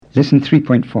Lesson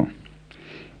 3.4.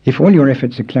 If all your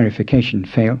efforts at clarification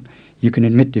fail, you can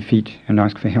admit defeat and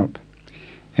ask for help.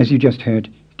 As you just heard,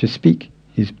 to speak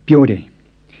is pyode,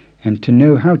 and to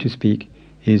know how to speak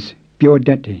is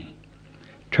pyodate.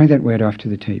 Try that word after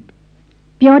the tape.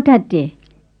 Pyodate.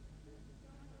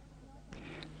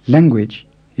 Language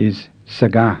is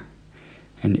saga,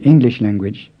 and English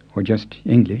language, or just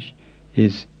English,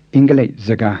 is ingale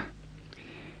zaga.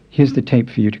 Here's the tape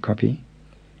for you to copy.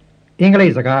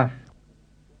 Ingale zaga.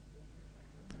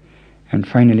 And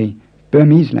finally,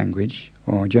 Burmese language,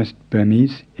 or just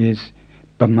Burmese, is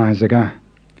Bamazaga.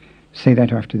 Say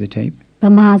that after the tape.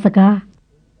 Bamazaga.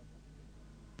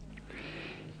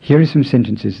 Here are some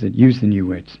sentences that use the new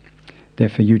words. They're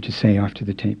for you to say after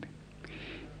the tape.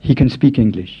 He can speak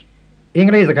English.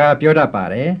 Ingale zaga pyoda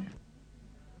pare.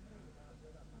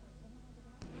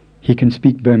 He can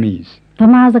speak Burmese.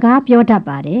 Bamazaga pyoda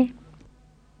pare.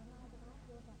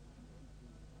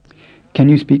 Can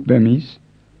you speak Burmese?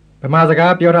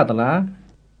 Bamazaga pyoda tala.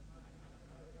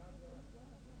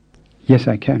 Yes,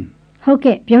 I can.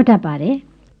 Hoke pyoda pare.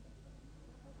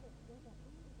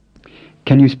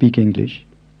 Can you speak English?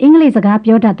 English zaga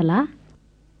pyoda tala.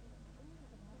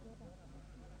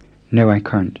 No, I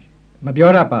can't. Ma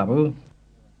pyoda pa bu.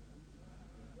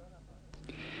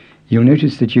 You'll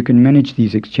notice that you can manage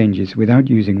these exchanges without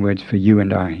using words for you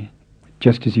and I,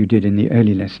 just as you did in the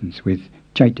early lessons with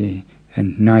chaite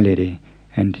and nalere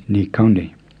and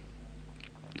nikonde.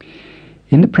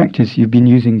 In the practice, you've been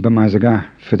using Bamazaga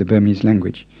for the Burmese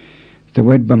language. The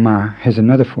word Bama has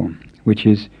another form, which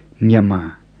is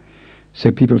Myanmar. So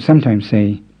people sometimes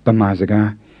say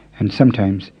Bamazaga and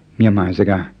sometimes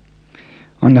Myanmarzaga.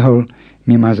 On the whole,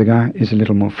 Myanmarzaga is a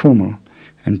little more formal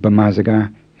and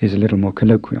Bamazaga is a little more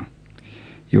colloquial.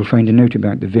 You'll find a note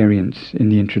about the variants in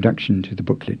the introduction to the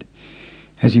booklet.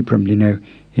 As you probably know,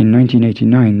 in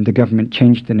 1989 the government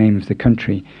changed the name of the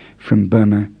country from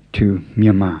Burma to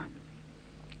Myanmar.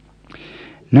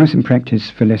 Now some practice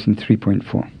for lesson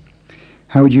 3.4.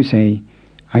 How would you say,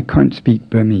 I can't speak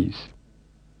Burmese?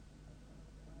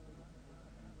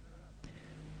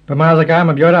 Bamazaga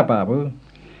ma pyoda pa bu.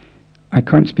 I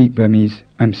can't speak Burmese,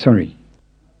 I'm sorry.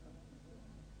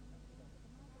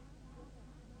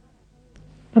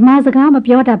 Bamazaga ma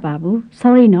pyoda pa bu.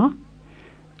 Sorry no.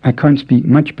 I can't speak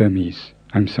much Burmese,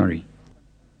 I'm sorry.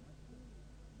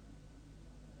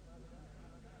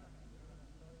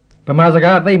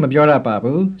 Bamazaga thai ma pyoda pa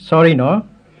bu. Sorry no.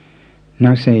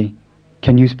 Now say,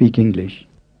 can you speak English?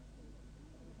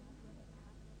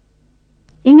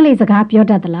 English zaga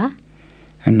pyoda tala.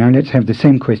 And now let's have the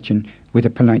same question with a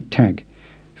polite tag.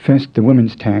 First the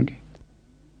woman's tag,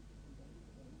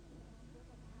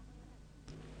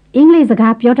 English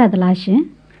zaga pyoda tala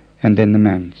shin. and then the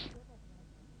man's.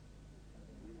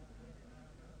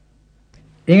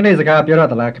 Ingale zaga pyoda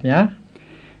tala kmya.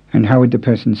 And how would the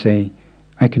person say,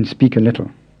 I can speak a little?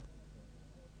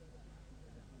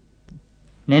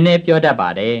 Nene pyoda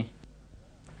pare.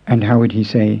 And how would he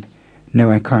say,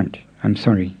 no, I can't, I'm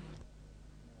sorry?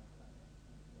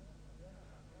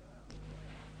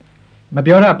 Ma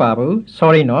pyoda pa bu.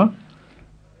 Sorry no.